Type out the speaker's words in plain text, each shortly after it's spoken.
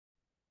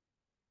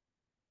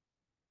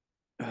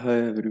Hi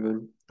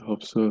everyone,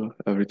 hope so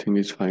everything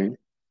is fine.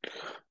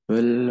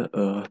 Well,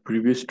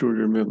 previous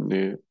tutorial में हमने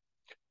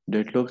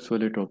deadlocks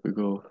वाले topic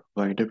को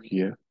वाइंड अप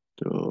किया है।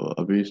 तो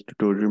अभी इस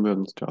ट्यूटोरियल में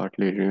हम स्टार्ट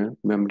ले रहे हैं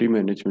मेमोरी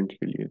मैनेजमेंट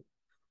के लिए।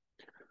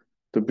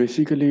 तो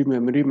बेसिकली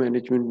मेमोरी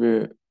मैनेजमेंट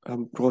में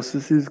हम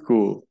प्रोसेसेस को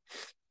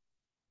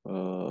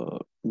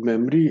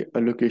मेमोरी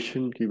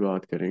एलोकेशन की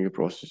बात करेंगे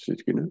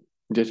प्रोसेसेस की ना।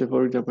 जैसे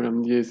फॉर एग्जांपल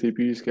हम ये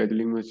सीपीयू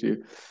स्केड्यूलिंग में से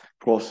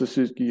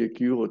प्रोसेसेस की एक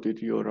क्यू होती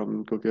थी और हम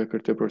उनको क्या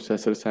करते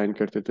प्रोसेसर साइन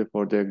करते थे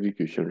for the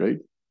execution,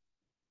 right,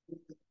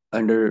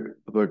 under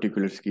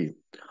particular scheme.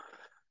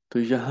 तो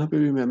यहाँ पे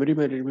भी मेमोरी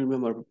मैनेजमेंट में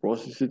हमारे पास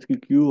प्रोसेसेस की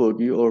क्यू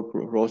होगी और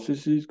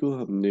प्रोसेसेस को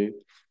हमने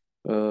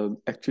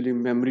एक्चुअली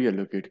मेमोरी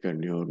एलोकेट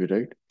करनी होगी,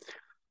 राइट।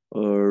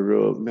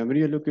 और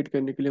मेमोरी एलोकेट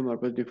करने के लिए हमारे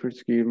पास डिफरेंट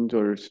स्कीम्स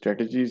और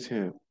स्ट्रेटजीज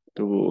हैं।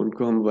 तो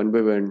उनको हम वन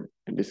बाय वन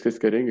डिस्कस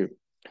करेंगे।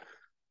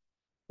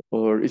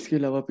 और इसके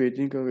अलावा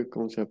पेजिंग का एक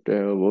कॉन्सेप्ट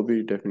है, वो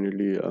भी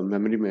डेफिनेटली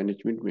मेमोरी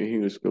मैनेजमेंट में ही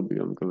उसको भी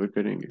हम कवर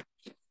करेंगे।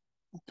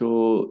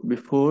 तो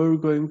बिफोर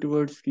गोइंग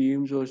टुवर्ड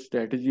स्कीम्स और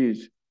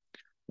स्ट्रेटजीज,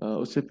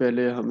 उससे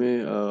पहले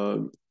हमें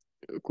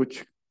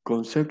कुछ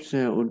कॉन्सेप्ट्स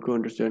हैं उनको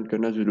अंडरस्टैंड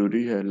करना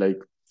ज़रूरी है।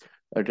 लाइक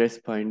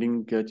एड्रेस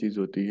फाइंडिंग क्या चीज़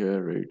होती है,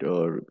 राइट,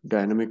 और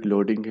डायनामिक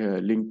लोडिंग है,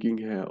 लिंकिंग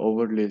है,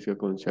 ओवरलेस का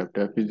कॉन्सेप्ट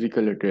है,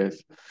 फिजिकल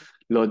एड्रेस,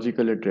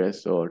 लॉजिकल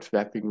एड्रेस और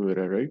स्वैपिंग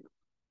वगैरह, राइट।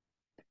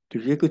 तो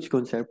ये कुछ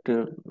कॉन्सेप्ट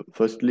हैं।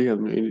 फर्स्टली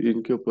हम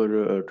इनके ऊपर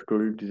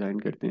ट्यूटोरियल डिज़ाइन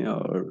करते हैं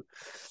और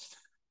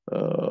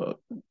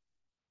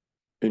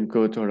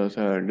इनको थोड़ा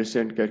सा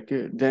अंडरस्टैंड करके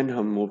देन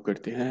हम मूव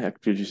करते हैं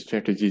एक्चुअली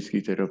स्ट्रेटजीज की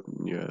तरफ,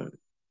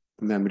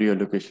 मेमोरी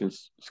एलोकेशन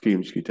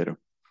स्कीम्स की तरफ।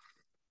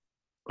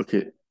 ओके,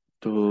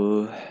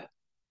 तो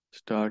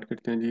स्टार्ट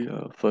करते हैं जी।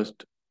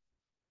 First,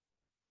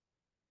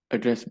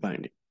 address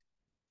binding.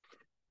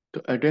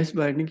 तो एड्रेस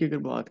बाइंडिंग की अगर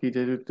बात की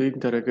जाए तो तीन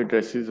तरह के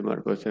एड्रेसेस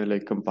हमारे पास है,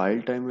 like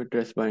compile time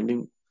address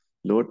binding,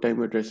 load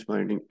time address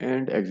binding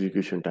and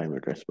execution time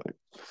address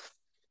binding.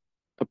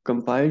 अब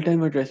कंपाइल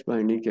टाइम एड्रेस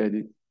बाइंडिंग क्या है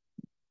जी?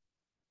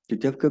 कि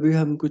जब कभी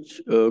हम कोई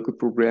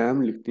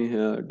प्रोग्राम लिखते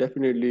हैं,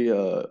 definitely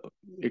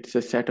it's a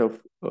set of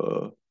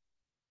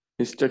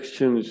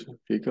instructions,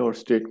 ठीक है, और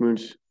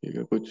स्टेटमेंट्स, ठीक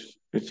है। कुछ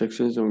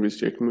इंस्ट्रक्शंस होंगे,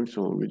 स्टेटमेंट्स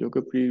होंगे जो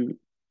कि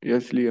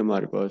प्रीवियसली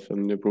हमारे पास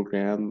हमने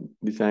प्रोग्राम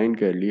डिजाइन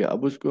कर लिया,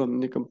 अब उसको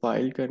हमने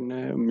कंपाइल करना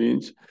है।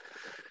 Means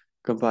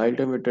compile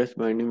time address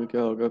binding में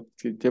क्या होगा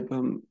कि जब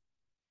हम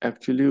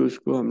एक्चुअली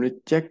उसको हमने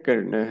चेक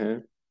करना है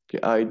कि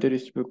आइदर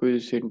इसमें कोई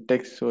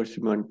सिंटेक्स और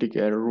सिमेंटिक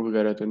एरर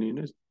वगैरह तो नहीं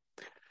ना।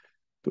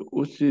 तो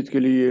उस चीज़ के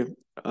लिए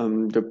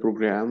हम जब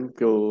प्रोग्राम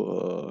को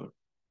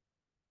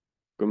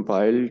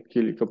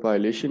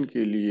कंपाइलेशन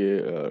के लिए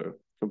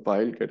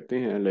कंपाइल करते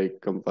हैं, लाइक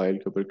कंपाइल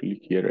के ऊपर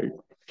क्लिक किया, राइट,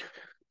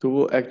 तो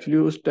वो एक्चुअली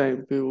उस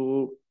टाइम पे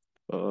वो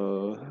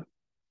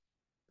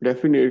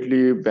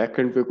डेफिनेटली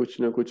बैकएंड पे कुछ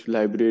ना कुछ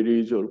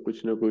लाइब्रेरीज और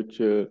कुछ ना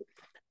कुछ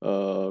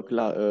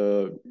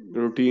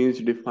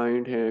रूटीन्स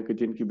डिफाइंड हैं कि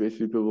जिनकी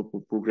बेसिस पे वो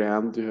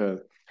प्रोग्राम जो है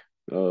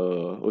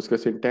उसका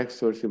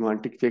सिंटैक्स और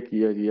सिमेंटिक चेक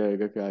किया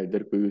जाएगा कि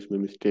इधर कोई उसमें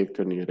मिस्टेक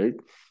तो नहीं है,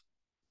 राइट।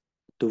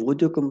 तो वो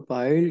जो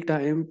कंपाइल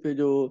टाइम पे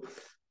जो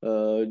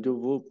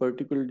वो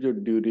पर्टिकुलर जो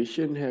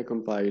ड्यूरेशन है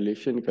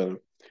कंपाइलेशन का,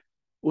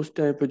 उस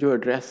टाइम पे जो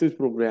एड्रेसेस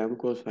प्रोग्राम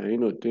को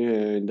असाइन होते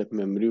हैं इन द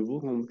मेमोरी, वो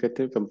हम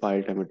कहते हैं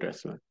कंपाइल टाइम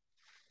एड्रेस।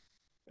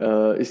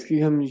 इसकी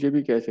हम ये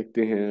भी कह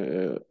सकते हैं,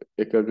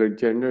 एक अगर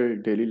जनरल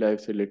डेली लाइफ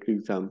से रिलेटेड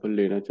एग्जांपल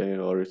लेना चाहें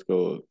और इसको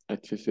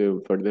अच्छे से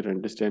फर्दर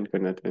अंडरस्टैंड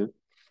करना चाहें।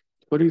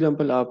 फॉर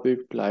एग्जांपल आप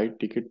एक फ्लाइट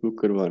टिकट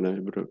बुक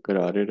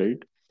करा रहे,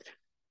 राइट,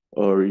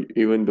 और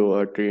even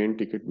though train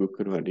ticket book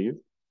करवानी है।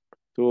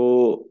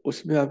 तो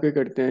उसमें आप क्या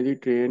करते हैं जी,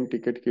 ट्रेन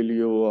टिकट के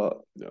लिए वो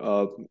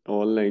आप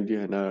ऑनलाइन जो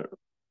है ना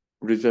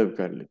रिजर्व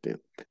कर लेते हैं।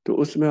 तो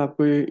उसमें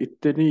आपको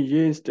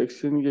ये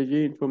इंस्ट्रक्शन या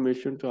ये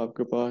इंफॉर्मेशन तो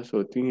आपके पास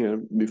होती हैं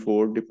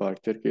बिफोर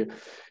डिपार्चर के।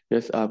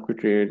 यस, आपकी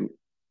ट्रेन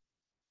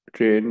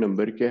ट्रेन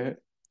नंबर क्या है,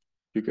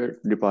 ठीक है,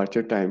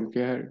 डिपार्चर टाइम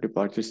क्या है,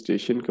 डिपार्चर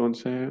स्टेशन कौन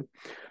सा है,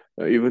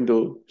 इवन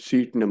दो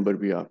सीट नंबर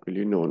भी आपके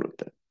लिए नोन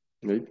होता है,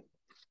 राइट।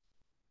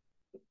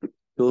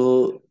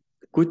 तो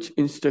कुछ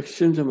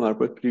इंस्ट्रक्शंस हमारे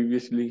पास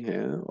प्रीवियसली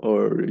हैं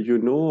और you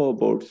know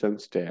about some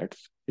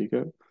stats, ठीक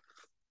है।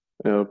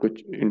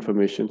 कुछ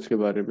इंफॉर्मेशंस के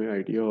बारे में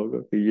आइडिया होगा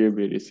कि ये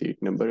मेरी सीट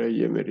नंबर है,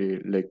 ये मेरी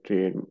लाइक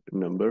ट्रेन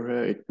नंबर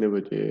है, इतने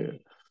बजे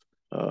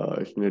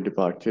इसने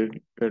डिपार्चर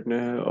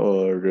करना है,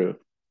 और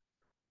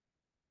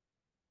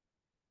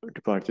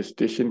डिपार्चर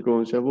स्टेशन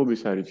कौन सा है, वो भी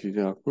सारी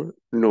चीज़ें आपको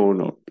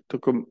नोन हो। तो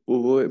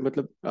वो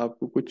मतलब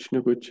आपको कुछ ना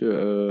कुछ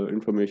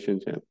इंफॉर्मेशन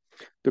हैं।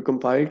 तो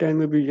कंपाइल टाइम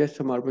में भी यस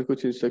हमारे पास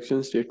कुछ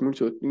इंस्ट्रक्शन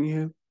स्टेटमेंट्स होती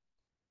हैं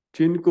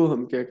जिनको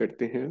हम क्या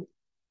करते हैं,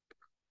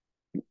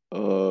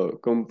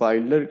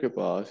 कंपाइलर के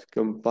पास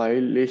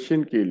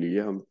कंपाइलेशन के लिए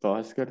हम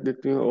पास कर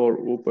देते हैं, और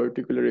वो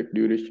पर्टिकुलर एक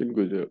ड्यूरेशन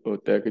गुजर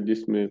होता है कि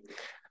जिसमें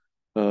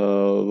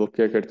वो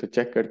क्या करता है,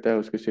 चेक करता है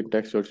उसके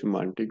सिंटैक्स और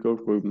सिमेंटिक और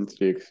कोई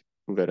मिस्टेक्स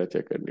वगैरह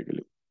चेक करने के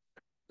लिए।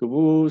 तो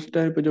वो उस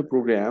टाइम पे जो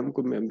प्रोग्राम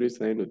को मेमोरी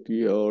साइन होती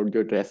है और जो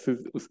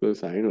एड्रेसेस उसको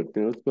साइन होते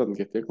हैं उसको हम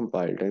कहते हैं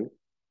कंपाइल टाइम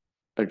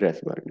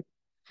एड्रेस बाइंडिंग।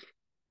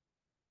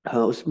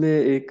 हाँ, उसमें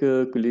एक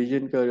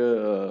कोलिजन का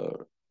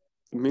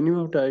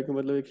मिनिमम टाइम का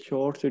मतलब एक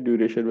शॉर्ट से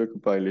ड्यूरेशन में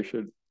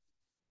कंपाइलेशन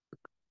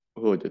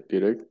हो जाती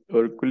है, राइट?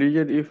 और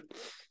कोलिजन इफ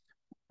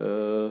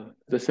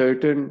द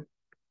सर्टेन,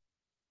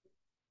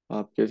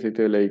 आप कह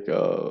सकते हैं लाइक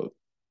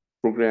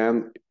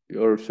प्रोग्राम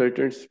और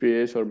सर्टेन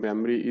स्पेस और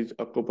memory is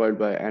occupied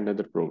by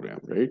another programme,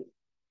 right?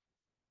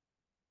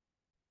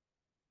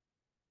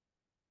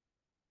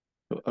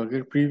 तो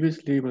अगर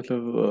प्रीवियसली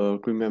मतलब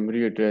कोई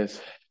मेमोरी एड्रेस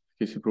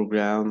किसी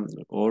प्रोग्राम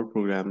और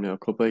प्रोग्राम ने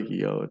ऑक्युपाई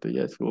किया हो, तो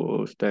यस वो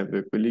उस टाइम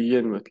पे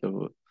कोलिजन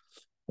मतलब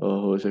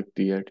हो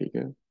सकती है, ठीक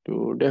है?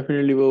 तो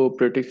डेफिनेटली वो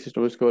ऑपरेटिंग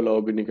सिस्टम उसको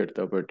अलाउ भी नहीं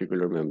करता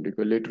पर्टिकुलर मेमोरी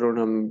को। लेटर ऑन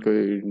हम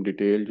कोई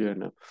डिटेल जो है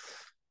ना,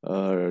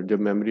 जब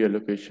मेमोरी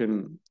एलोकेशन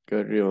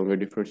कर रहे होंगे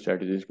डिफरेंट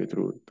स्ट्रेटजीज के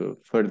थ्रू, तो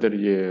फर्दर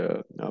ये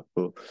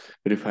आपको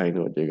रिफाइन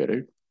हो जाएगा,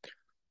 राइट?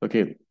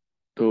 ओके।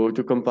 तो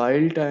जो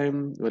कंपाइल टाइम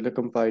मतलब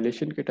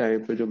कंपाइलेशन के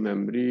टाइम पे जो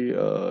मेमोरी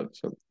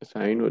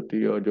साइन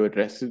होती है और जो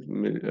एड्रेसेस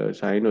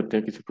साइन होते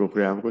हैं किसी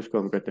प्रोग्राम को, उसको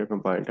हम कहते हैं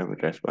कंपाइल टाइम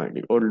एड्रेस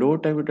बाइंडिंग। और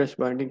लोड टाइम एड्रेस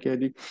बाइंडिंग क्या है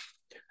जी?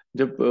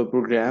 जब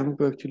प्रोग्राम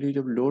को एक्चुअली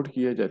जब लोड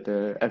किया जाता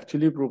है,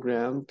 एक्चुअली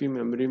प्रोग्राम की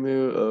मेमोरी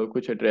में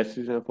कुछ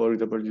एड्रेसेस हैं, for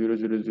example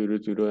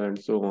 0000 and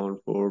so on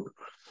for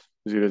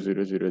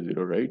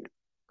 0000, right?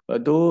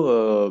 दो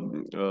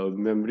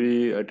मेमोरी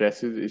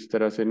एड्रेसेस इस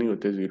तरह से नहीं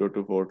होते 0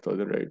 to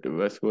 4000, राइट?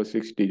 बस वो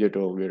 6 डिजिट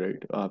होंगे,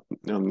 राइट? आप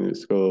हम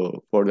इसको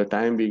फॉर द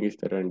टाइम बीइंग इस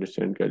तरह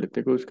अंडरस्टैंड कर लेते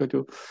हैं कि उसका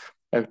जो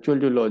एक्चुअल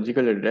जो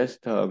लॉजिकल एड्रेस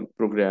था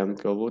प्रोग्राम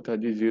का, वो था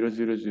जी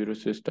 000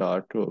 से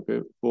स्टार्ट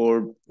होकर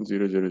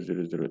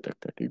 4000 तक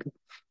था, ठीक है?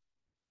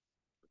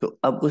 तो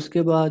अब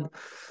उसके बाद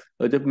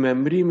जब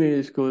मेमोरी में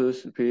इसको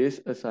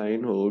स्पेस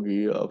असाइन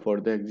होगी फॉर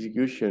द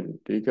एग्जीक्यूशन,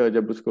 ठीक है,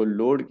 जब उसको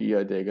लोड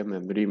किया जाएगा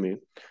मेमोरी में,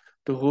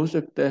 तो हो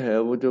सकता है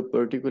वो जो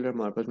पर्टिकुलर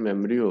हमारे पास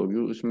मेमोरी होगी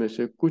उसमें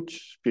से कुछ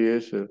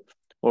स्पेस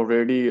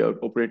ऑलरेडी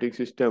ऑपरेटिंग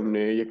सिस्टम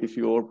ने या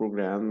किसी और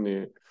प्रोग्राम ने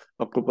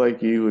ऑक्युपाई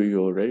की हुई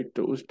हो, राइट?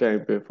 तो उस टाइम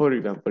पे फॉर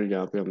एग्जांपल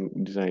यहाँ पे हम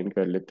डिजाइन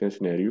कर लेते हैं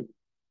सिनेरियो।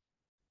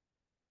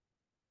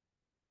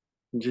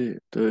 जी।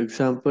 तो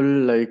एग्जांपल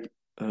लाइक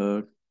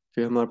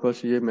कि हमारे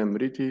पास ये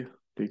मेमोरी थी,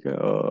 ठीक है?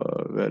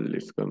 वेल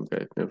इसको हम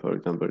कहते हैं for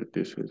example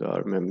this is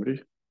our memory,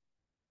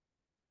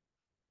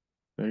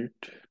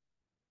 right?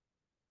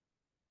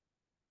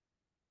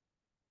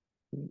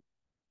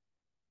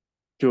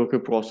 जो कि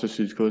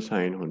प्रोसेस को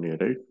साइन होनी है,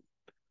 राइट?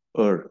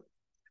 और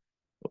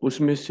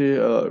उसमें से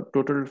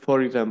total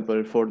for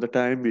example for the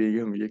time भी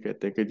हम ये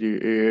कहते हैं कि जी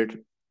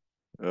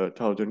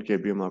 8000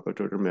 KB हमारे पास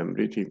टोटल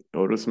मेमोरी थी,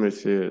 और उसमें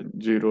से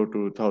 0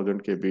 to 1000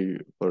 KB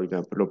for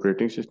example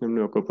operating system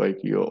ने ऑक्युपाई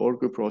किया, और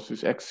कोई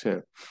प्रोसेस एक्स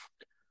है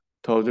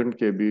 1000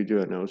 KB जो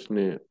है ना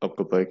उसने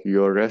ऑक्युपाई की,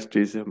 और रेस्ट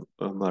इज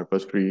हमारे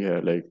पास फ्री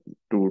है लाइक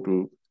 2 to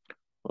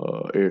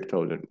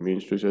 8000,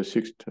 मीन्स टू से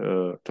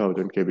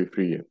 6000 KB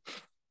फ्री है।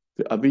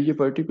 तो अभी ये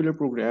पर्टिकुलर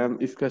प्रोग्राम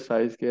इसका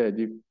साइज क्या है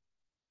जी?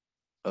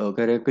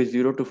 कह रहे हैं कि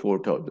 0 to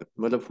 4000,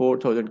 मतलब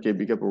 4000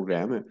 KB का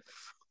प्रोग्राम है,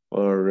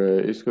 और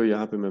इसको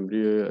यहाँ पे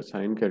मेमोरी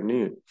असाइन करनी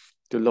है।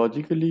 तो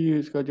लॉजिकली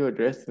इसका जो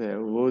एड्रेस है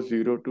वो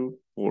 0 to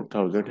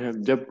 4000 है।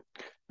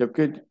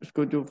 जबकि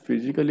उसको जो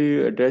फिजिकली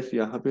एड्रेस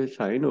यहाँ पे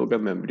साइन होगा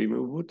मेमोरी में,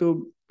 वो तो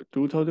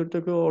 2000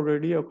 तक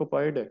ऑलरेडी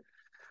ऑक्युपाइड है।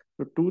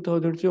 तो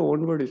 2000 से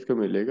ऑनवर्ड इसको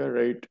मिलेगा,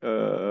 राइट?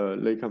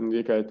 लाइक हम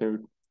ये कहते हैं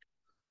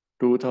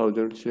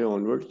 2000 से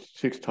ऑनवर्ड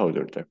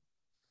 6000 तक,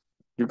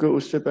 क्योंकि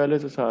उससे पहले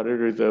तो सारे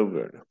रिजर्व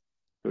है।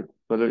 तो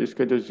मतलब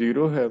इसका जो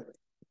जीरो है,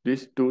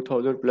 दिस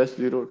 2000 प्लस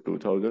जीरो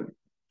 2000,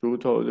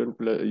 2000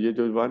 प्लस ये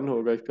जो वन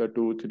होगा इसका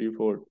 2 3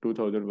 4,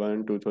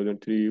 2001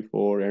 2003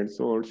 4 एंड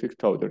सो ऑन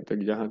 6000 तक,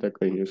 जहाँ तक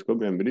कहीं उसको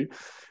मेमोरी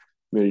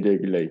मिल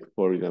जाएगी। लाइक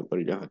फॉर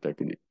एग्जांपल यहाँ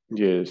तक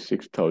ये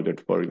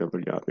 6000 फॉर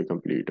एग्जांपल यहाँ पे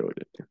कंप्लीट हो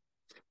जाते हैं,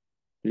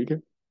 ठीक है?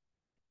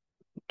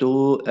 तो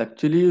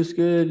एक्चुअली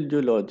उसके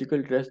जो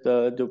लॉजिकल ट्रेस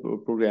था, जो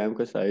प्रोग्राम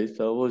का साइज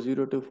था, वो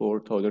 0 to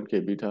 4000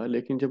 KB था।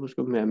 लेकिन जब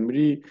उसको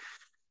मेमोरी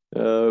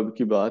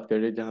की बात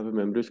करें, जहाँ पे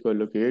मेमोरी उसको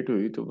एलोकेट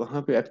हुई, तो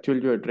वहाँ पे एक्चुअल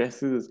जो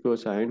एड्रेसेस उसको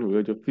असाइन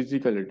हुए, जो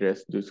फिजिकल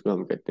एड्रेस जिसको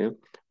हम कहते हैं,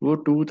 वो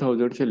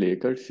 2000 से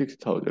लेकर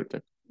 6000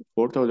 तक,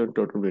 4000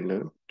 टोटल मिल रहा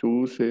है,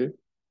 2 से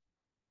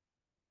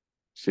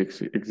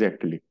 6,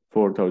 एग्जैक्टली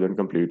 4000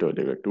 कंप्लीट हो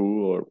जाएगा। 2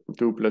 और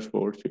 2 +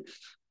 4 6,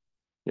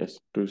 यस,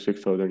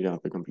 6,000 यहाँ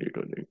पे कंप्लीट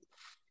हो जाएगी।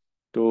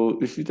 तो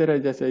इसी तरह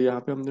जैसे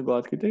यहाँ पे हमने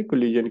बात की थी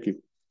कोलिजन की,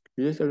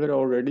 यस अगर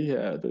ऑलरेडी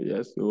है तो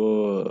यस वो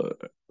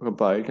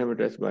कंपाइल्ड है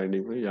एड्रेस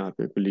बाइंडिंग में, यहाँ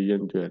पे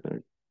कोलिजन जो है ना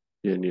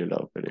ये नहीं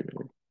अलाउ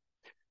करेगा।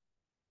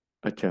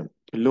 अच्छा,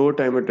 लो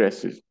टाइम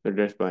एड्रेसेस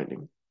एड्रेस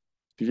बाइंडिंग,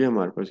 ये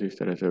हमारे पास इस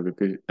तरह से होगी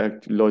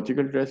कि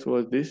लॉजिकल एड्रेस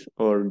वाज दिस,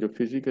 और जो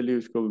फिजिकली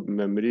उसको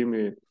मेमोरी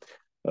में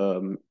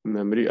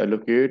मेमोरी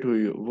एलोकेट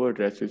हुई वो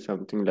address is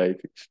something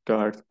like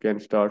start can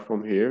start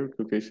from here,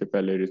 क्योंकि इससे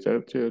पहले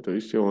रिजर्व थे, तो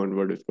इससे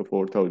ऑनवर्ड इसको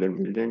 4000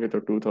 मिल जाएंगे, तो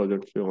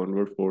 2000 से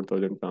ऑनवर्ड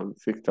 4000 काम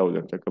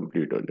 6000 तक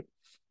कंप्लीट हो जाए।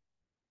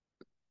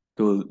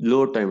 तो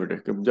लोड टाइम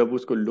एड्रेस जब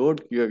उसको लोड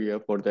किया गया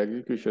फॉर द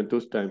एग्जीक्यूशन, तो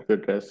उस टाइम पे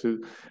एड्रेसेस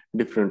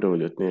डिफरेंट हो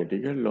जाते हैं,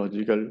 ठीक है?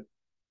 लॉजिकल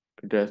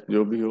एड्रेस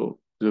जो भी हो,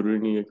 जरूरी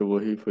नहीं है कि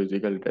वही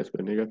फिजिकल एड्रेस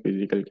बनेगा,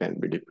 physical can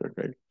be different,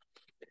 right?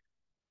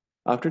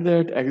 After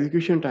that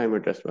execution time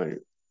address बनेगा।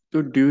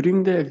 तो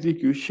ड्यूरिंग द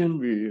एग्जीक्यूशन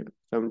भी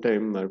सम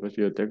टाइम हमारे पास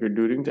ये होता है कि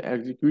ड्यूरिंग द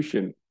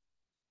एग्जीक्यूशन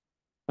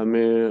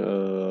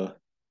हमें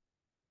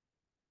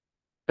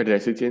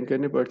एड्रेसेस चेंज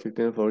करने पड़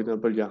सकते हैं। फॉर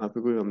एग्जांपल यहाँ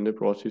पे कोई हमने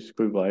प्रोसेस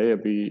कोई वाई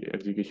अभी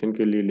एग्जीक्यूशन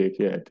के लिए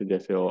लेके आए थे,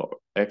 जैसे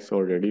एक्स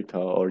ऑलरेडी था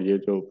और ये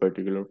जो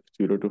पर्टिकुलर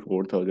 0 to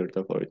 4000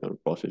 था, फॉर एग्जाम्पल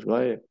प्रोसेस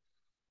वाई है,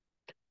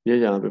 ये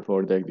यहाँ पे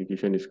फॉर द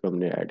एग्जीक्यूशन इसको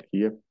हमने ऐड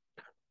किया।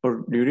 और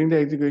during the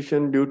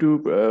execution due to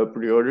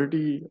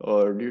priority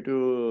और ड्यू टू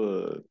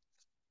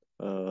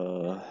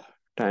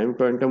टाइम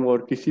क्वांटम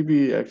और किसी भी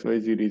एक्स वाई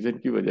जी रीजन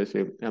की वजह से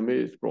हमें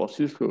इस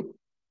प्रोसेस को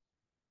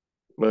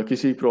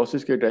किसी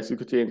प्रोसेस के एड्रेस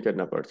को चेंज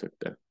करना पड़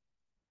सकता है।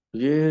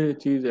 ये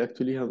चीज़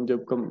एक्चुअली हम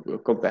जब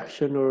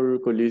कंपैक्शन और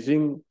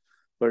कोलिजिंग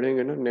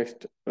पढ़ेंगे ना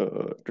नेक्स्ट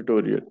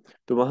ट्यूटोरियल,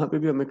 तो वहां पे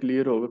भी हमें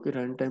क्लियर होगा कि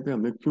रन टाइम पे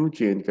हमें क्यों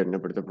चेंज करना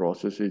पड़ता है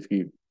प्रोसेसेस की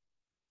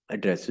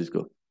एड्रेसेस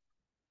को।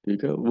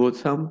 ठीक है, वो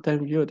सम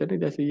टाइम ये होता है ना,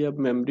 जैसे ये अब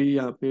मेमोरी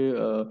यहाँ पे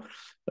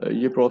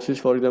ये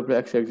process for example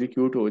x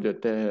execute हो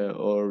जाता है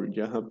और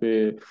यहाँ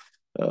पे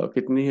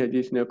कितनी है जी,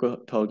 इसने आपको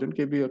 1000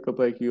 KB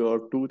ऑक्यूपाई की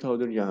और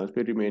 2000 यहाँ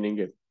पे रिमेनिंग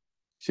है,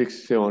 6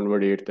 से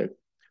ऑनवर्ड 8 तक।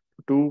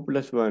 2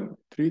 + 1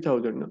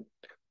 3000 ना।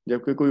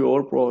 जबकि कोई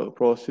और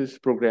प्रोसेस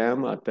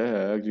प्रोग्राम आता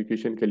है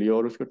एग्जीक्यूशन के लिए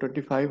और उसका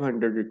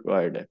 2500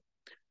 रिक्वायर्ड है,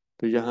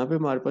 तो यहाँ पे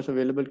हमारे पास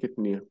अवेलेबल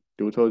कितनी है,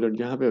 2000,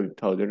 यहाँ पे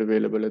 1000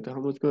 अवेलेबल है, तो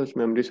हम उसको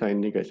मेमोरी साइन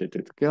नहीं कर सकते।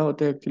 तो क्या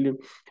होता है एक्चुअली,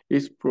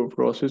 इस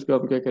प्रोसेस को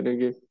हम क्या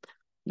करेंगे,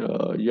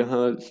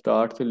 यहाँ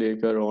स्टार्ट से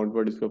लेकर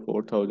ऑनवर्ड इसका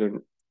 4000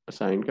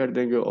 असाइन कर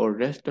देंगे और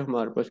रेस्ट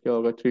हमारे पास क्या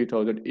होगा,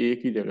 3000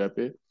 एक ही जगह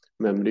पे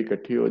मेमोरी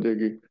इकट्ठी हो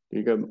जाएगी।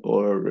 ठीक है,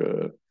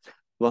 और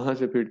वहां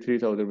से फिर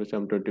 3000 में से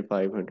हम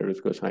 2500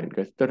 उसको असाइन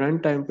कर सकते हैं। रन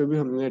टाइम पे भी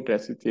हमने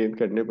एड्रेस चेंज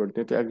करने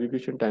पड़ते हैं, तो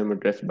एग्जीक्यूशन टाइम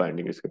एड्रेस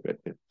बाइंडिंग इसको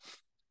कहते हैं।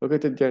 ओके,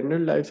 तो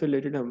जनरल लाइफ से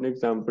रिलेटेड हमने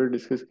एग्जांपल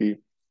डिस्कस की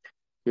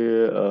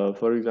कि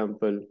फॉर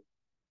एग्जांपल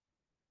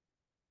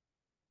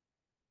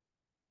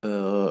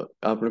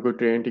आपने कोई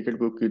ट्रेन टिकट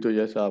बुक की, तो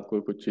जैसे आपको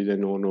कुछ चीज़ें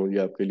नोन होंगी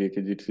आपके लिए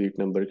कि जी सीट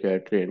नंबर क्या है,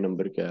 ट्रेन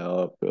नंबर क्या है,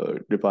 आप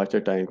डिपार्चर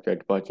टाइम क्या है,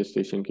 डिपार्चर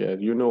स्टेशन क्या है,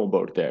 यू नो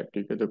अबाउट दैट।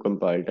 ठीक है, तो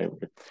कंपाइल टाइम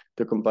पे,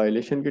 तो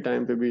कंपाइलेशन के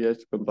टाइम पे भी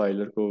जैसे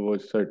कंपाइलर को वो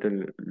सर्टन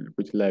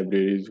कुछ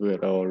लाइब्रेरीज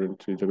वगैरह और उन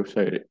चीज़ों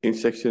को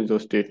इंस्ट्रक्शंस और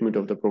statement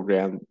of the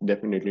programme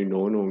definitely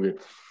known होंगे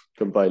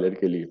कंपाइलर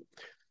के लिए।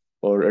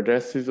 और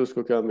एड्रेसेस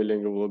उसको क्या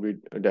मिलेंगे वो भी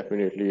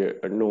डेफिनेटली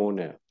नोन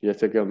है,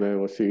 जैसे कि हमें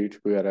वो सीट्स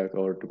वगैरह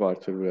का और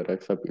डिपार्चर वगैरह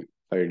का सब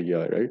आइडिया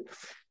है, राइट।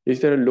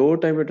 इस तरह लो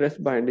टाइम एड्रेस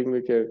बाइंडिंग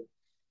में क्या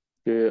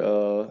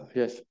कि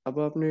यस, अब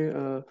आपने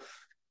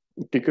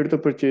टिकट तो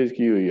परचेज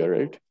की हुई है,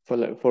 right,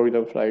 for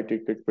example flight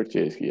ticket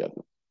purchase किया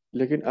आपने,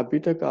 लेकिन अभी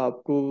तक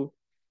आपको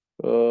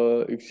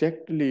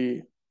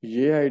एग्जैक्टली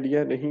ये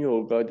आइडिया नहीं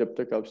होगा जब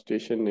तक आप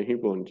स्टेशन नहीं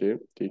पहुंचे,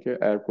 ठीक है,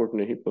 एयरपोर्ट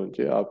नहीं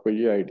पहुंचे, आपको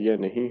ये आइडिया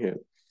नहीं है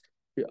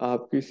कि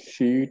आपकी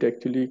सीट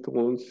एक्चुअली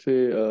कौन से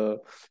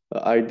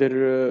आइदर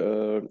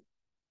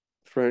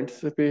फ्रंट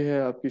से पे है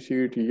आपकी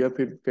सीट, या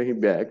फिर कहीं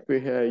बैक पे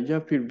है, या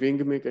फिर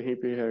विंग में कहीं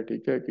पे है।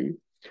 ठीक है कि,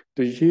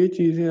 तो ये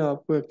चीज़ें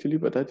आपको एक्चुअली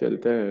पता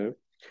चलता है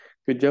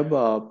कि जब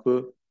आप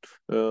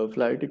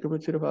फ्लाइट टिकट में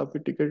सिर्फ आपकी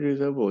टिकट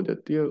रिजर्व हो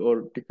जाती है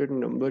और टिकट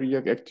नंबर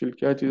या एक्चुअल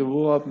क्या चीज़ है,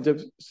 वो आप जब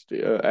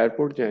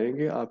एयरपोर्ट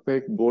जाएंगे आपका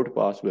एक बोर्ड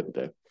पास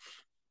बनता है।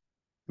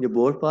 ये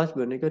बोर्ड पास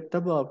बनेगा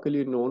तब आपके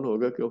लिए नोन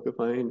होगा कि ओके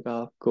फाइन, का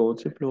आप कौन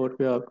से फ्लोर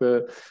पे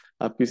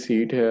आपका आपकी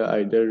सीट है,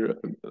 आइदर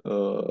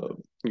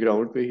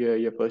ग्राउंड पे ही है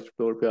या फर्स्ट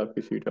फ्लोर पे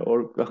आपकी सीट है,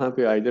 और कहाँ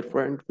पे, आइदर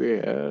फ्रंट पे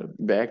है,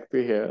 बैक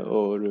पे है,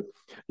 और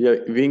या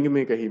विंग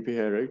में कहीं पे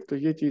है, राइट। तो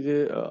ये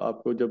चीज़ें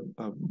आपको जब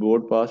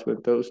बोर्ड पास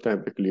बनता है उस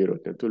टाइम पे क्लियर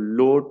होते हैं। तो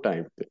लोड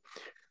टाइम पे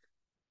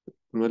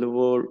मतलब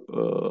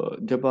वो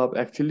जब आप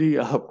एक्चुअली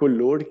आपको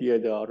लोड किया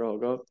जा रहा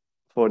होगा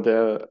फॉर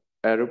द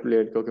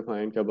एरोप्लेन को, कि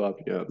फाइन कब आप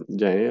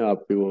जाएं,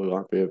 आपकी वो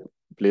वहाँ पे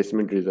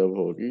प्लेसमेंट रिजर्व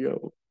होगी या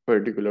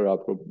पर्टिकुलर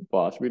आपको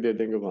पास भी दे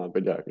देंगे, वहाँ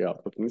पे जाके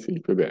आप अपनी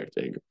सीट पे बैठ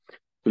जाएंगे।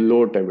 तो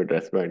लो टाइम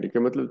एड्रेस बाइंडिंग का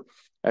मतलब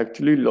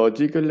एक्चुअली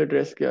लॉजिकल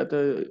एड्रेस क्या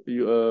था,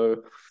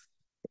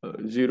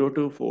 0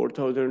 to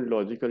 4000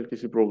 लॉजिकल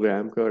किसी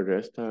प्रोग्राम का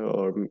एड्रेस था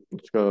और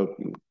उसका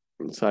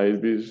साइज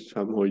भी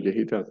हम हो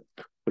यही था।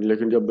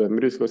 लेकिन जब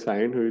मेमोरी उसको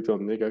साइन हुई तो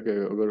हमने क्या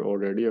किया, अगर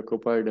ऑलरेडी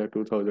ऑक्यूपाइड है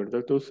 2000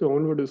 तक, तो उससे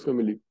ऑनवर्ड उसको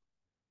मिली,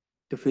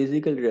 तो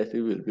physical address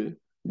will be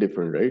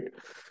different, right.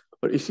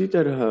 और इसी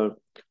तरह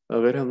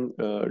अगर हम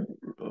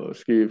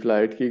उसकी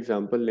फ्लाइट की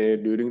एग्जांपल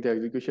लें, ड्यूरिंग द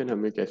एग्जीक्यूशन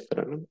हमें किस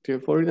तरह ना,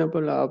 फॉर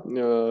एग्जांपल आप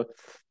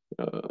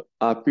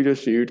आपकी जो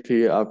सीट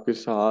थी आपके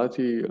साथ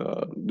ही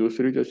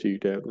दूसरी जो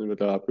सीट है,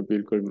 मतलब आपके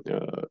बिल्कुल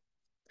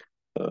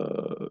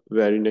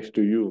वेरी नेक्स्ट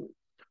टू यू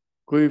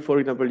कोई फॉर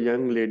एग्जांपल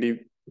यंग लेडी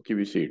की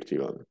भी सीट थी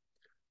वहाँ।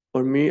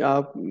 और मी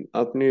आप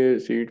अपने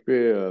सीट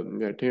पे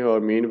बैठे हैं और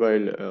मीन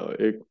वाइल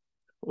एक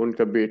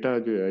उनका बेटा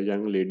जो है,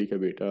 यंग लेडी का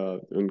बेटा,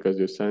 उनका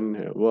जो सन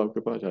है, वो आपके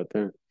पास आता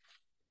है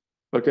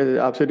और कहते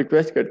आपसे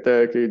रिक्वेस्ट करता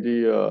है कि जी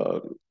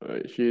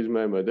शी इज़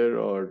माई मदर,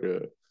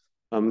 और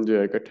हम जो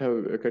है इकट्ठा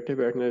इकट्ठे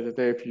बैठना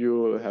चाहते हैं, if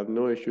you have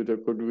no issue तो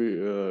could we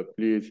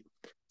please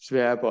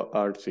swap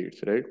our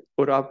seats, right.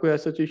 और आपको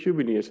ऐसा इश्यू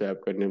भी नहीं है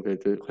स्वैप करने पे,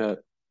 तो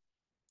खैर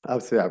आप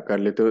स्वैप कर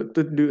लेते हो।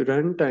 तो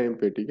रन टाइम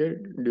पे, ठीक है,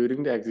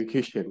 ड्यूरिंग द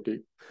एग्जीक्यूशन,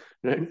 ठीक,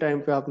 रन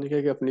टाइम पे आपने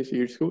क्या कि अपनी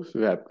सीट्स को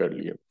स्वैप कर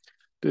लिया।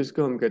 तो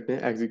इसको हम कहते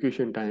हैं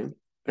एग्जीक्यूशन टाइम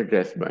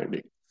एड्रेस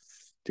बाइंडिंग।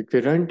 ठीक है,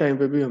 रन टाइम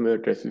पे भी हमें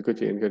एड्रेसेस को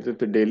चेंज करते हैं,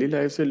 तो डेली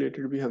लाइफ से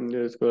रिलेटेड भी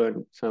हमने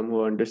उसको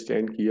समहाउ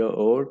अंडरस्टैंड किया,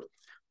 और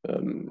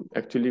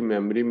एक्चुअली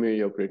मेमोरी में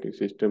या ऑपरेटिंग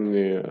सिस्टम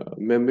में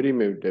मेमोरी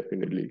में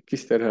डेफिनेटली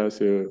किस तरह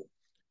से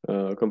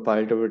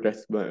कंपाइल टाइम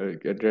एड्रेस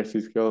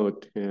एड्रेसेस क्या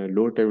होते हैं,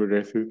 लो टाइम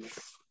एड्रेसेस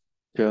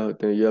क्या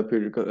होते हैं, या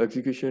फिर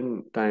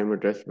एग्जीक्यूशन टाइम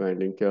एड्रेस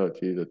बाइंडिंग क्या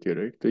चीज़ होती है,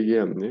 राइट। तो ये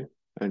हमने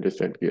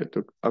अंडरस्टैंड किया।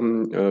 तो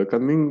हम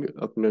कमिंग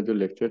अपना जो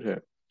लेक्चर है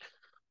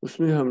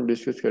उसमें हम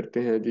डिस्कस करते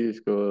हैं जी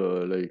इसको,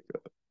 लाइक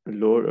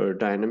लोड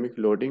डायनामिक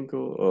लोडिंग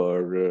को,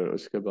 और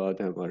उसके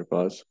बाद है हमारे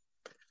पास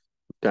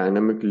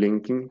डायनामिक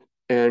लिंकिंग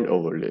एंड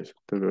ओवरलेस।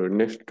 तो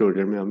नेक्स्ट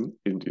ट्यूटोरियल में हम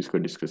इन चीज़ को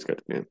डिस्कस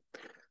करते हैं।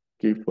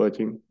 Keep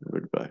watching,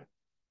 good bye.